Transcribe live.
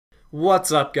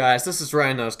What's up, guys? This is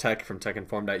Ryan Knows Tech from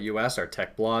TechInform.us, our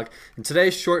tech blog. And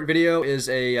today's short video is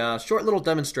a short little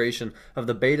demonstration of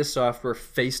the beta software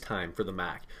FaceTime for the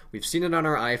Mac. We've seen it on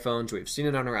our iPhones, we've seen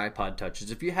it on our iPod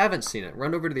Touches. If you haven't seen it,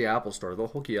 run over to the Apple Store. They'll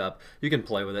hook you up. You can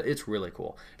play with it. It's really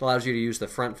cool. It allows you to use the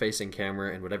front-facing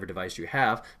camera in whatever device you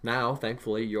have. Now,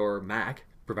 thankfully, your Mac,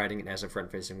 providing it as a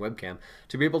front-facing webcam,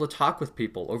 to be able to talk with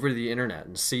people over the internet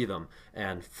and see them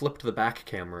and flip to the back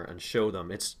camera and show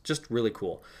them. It's just really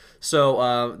cool.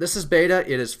 So this is beta.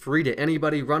 It is free to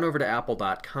anybody. Run over to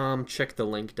apple.com. Check the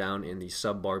link down in the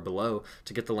sub bar below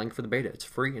to get the link for the beta. It's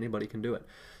free. Anybody can do it.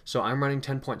 So I'm running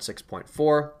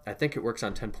 10.6.4. I think it works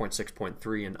on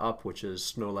 10.6.3 and up, which is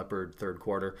Snow Leopard third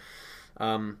quarter.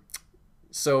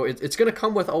 So it's going to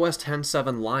come with OS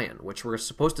 10.7 Lion, which we're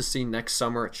supposed to see next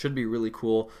summer. It should be really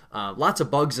cool. Lots of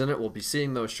bugs in it. We'll be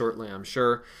seeing those shortly, I'm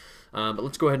sure. But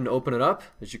let's go ahead and open it up.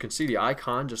 As you can see, the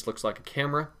icon just looks like a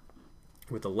camera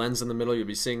with a lens in the middle. You'll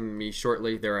be seeing me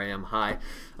shortly. There I am. Hi.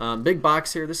 Big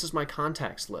box here. This is my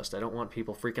contacts list. I don't want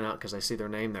people freaking out because I see their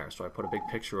name there, so I put a big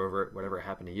picture over it, whatever I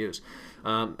happen to use.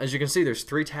 As you can see, there's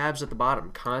 3 tabs at the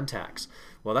bottom. Contacts.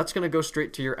 Well, that's going to go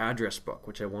straight to your address book,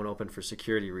 which I won't open for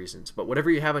security reasons. But whatever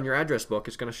you have on your address book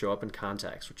is going to show up in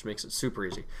contacts, which makes it super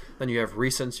easy. Then you have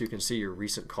recents. You can see your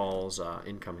recent calls,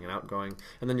 incoming and outgoing.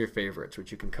 And then your favorites,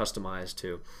 which you can customize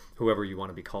to whoever you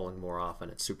want to be calling more often.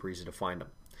 It's super easy to find them.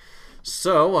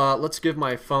 So let's give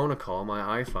my phone a call,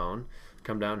 my iPhone.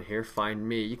 Come down here, find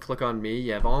me. You click on me.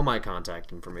 You have all my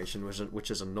contact information,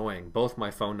 which is annoying. Both my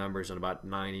phone numbers and about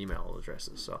 9 email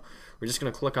addresses. So we're just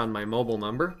going to click on my mobile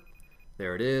number.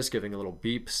 There it is, giving a little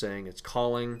beep saying it's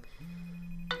calling.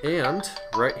 And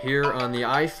right here on the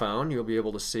iPhone, you'll be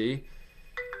able to see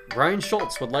Brian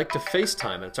Schultz would like to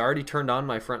FaceTime. It's already turned on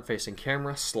my front-facing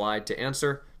camera. Slide to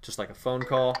answer, just like a phone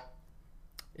call.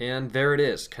 And there it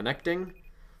is, connecting.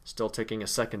 Still taking a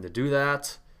second to do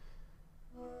that.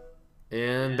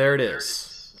 And there it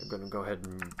is. I'm going to go ahead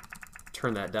and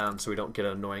turn that down so we don't get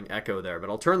an annoying echo there.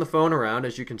 But I'll turn the phone around.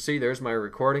 As you can see, there's my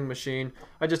recording machine.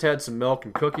 I just had some milk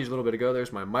and cookies a little bit ago.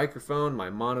 There's my microphone,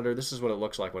 my monitor. This is what it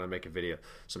looks like when I make a video.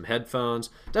 Some headphones.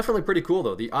 Definitely pretty cool,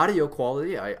 though. The audio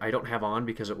quality I don't have on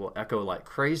because it will echo like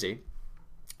crazy.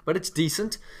 But it's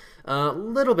decent. A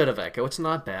little bit of echo. It's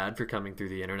not bad for coming through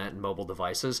the internet and mobile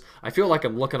devices. I feel like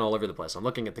I'm looking all over the place. I'm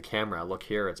looking at the camera. I look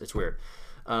here. It's weird.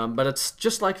 But it's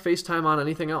just like FaceTime on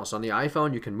anything else. On the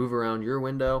iPhone, you can move around your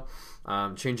window,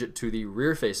 change it to the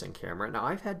rear-facing camera. Now,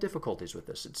 I've had difficulties with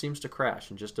this. It seems to crash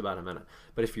in just about a minute.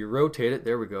 But if you rotate it,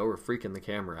 there we go. We're freaking the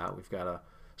camera out. We've got a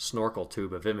snorkel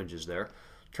tube of images there.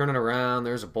 Turn it around.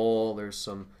 There's a bowl. There's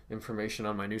some information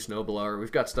on my new snowblower.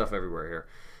 We've got stuff everywhere here.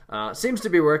 Seems to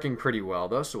be working pretty well,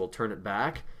 though, so we'll turn it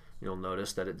back. You'll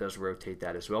notice that it does rotate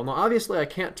that as well. Now, obviously, I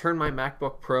can't turn my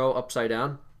MacBook Pro upside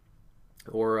down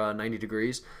or 90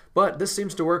 degrees, but this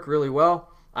seems to work really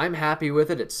well. I'm happy with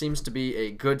it. It seems to be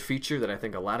a good feature that I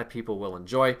think a lot of people will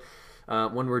enjoy.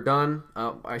 When we're done,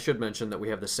 I should mention that we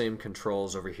have the same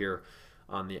controls over here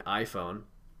on the iPhone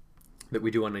that we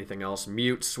do on anything else.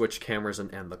 Mute, switch cameras,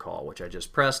 and end the call, which I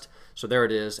just pressed. So there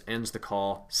it is, ends the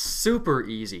call. Super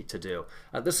easy to do.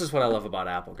 This is what I love about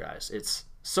Apple, guys. It's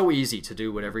so easy to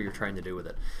do whatever you're trying to do with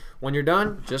it. When you're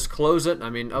done, just close it. I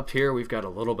mean, up here we've got a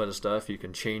little bit of stuff. You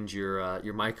can change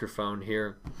your microphone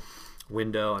here.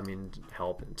 Window, I mean,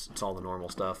 help. It's all the normal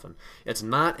stuff. And it's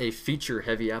not a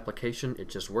feature-heavy application. It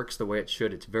just works the way it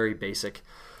should. It's very basic.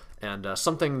 And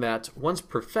something that once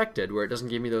perfected, where it doesn't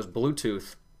give me those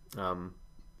Bluetooth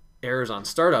errors on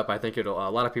startup, I think a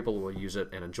lot of people will use it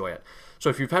and enjoy it. So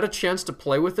if you've had a chance to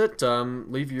play with it,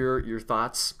 leave your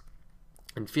thoughts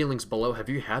and feelings below. Have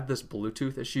you had this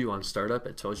Bluetooth issue on startup?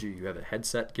 It tells you have a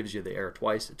headset, gives you the error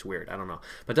twice. It's weird. I don't know.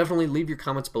 But definitely leave your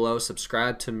comments below.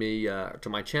 Subscribe to me, to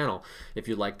my channel. If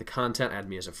you like the content, add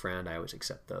me as a friend. I always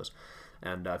accept those.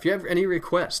 And if you have any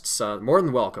requests, more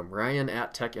than welcome. Ryan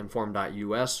at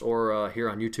techinform.us or here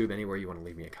on YouTube, anywhere you want to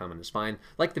leave me a comment is fine.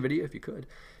 Like the video if you could.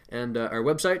 And our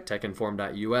website,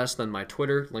 techinform.us. Then my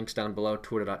Twitter, links down below,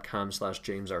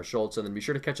 twitter.com/JamesRSchultz. And then be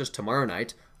sure to catch us tomorrow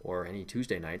night, or any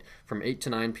Tuesday night, from 8 to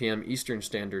 9 p.m. Eastern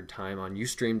Standard Time on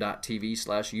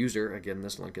ustream.tv/user. Again,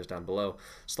 this link is down below,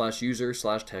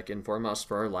 /user/techinformus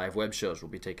for our live web shows. We'll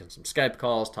be taking some Skype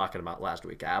calls, talking about last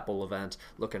week's Apple event,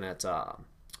 looking at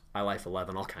iLife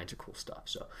 11, all kinds of cool stuff.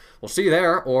 So we'll see you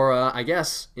there, or I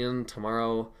guess in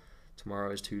tomorrow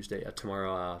is Tuesday.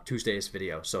 Tuesday's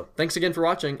video. So thanks again for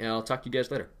watching, and I'll talk to you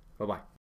guys later. Bye-bye.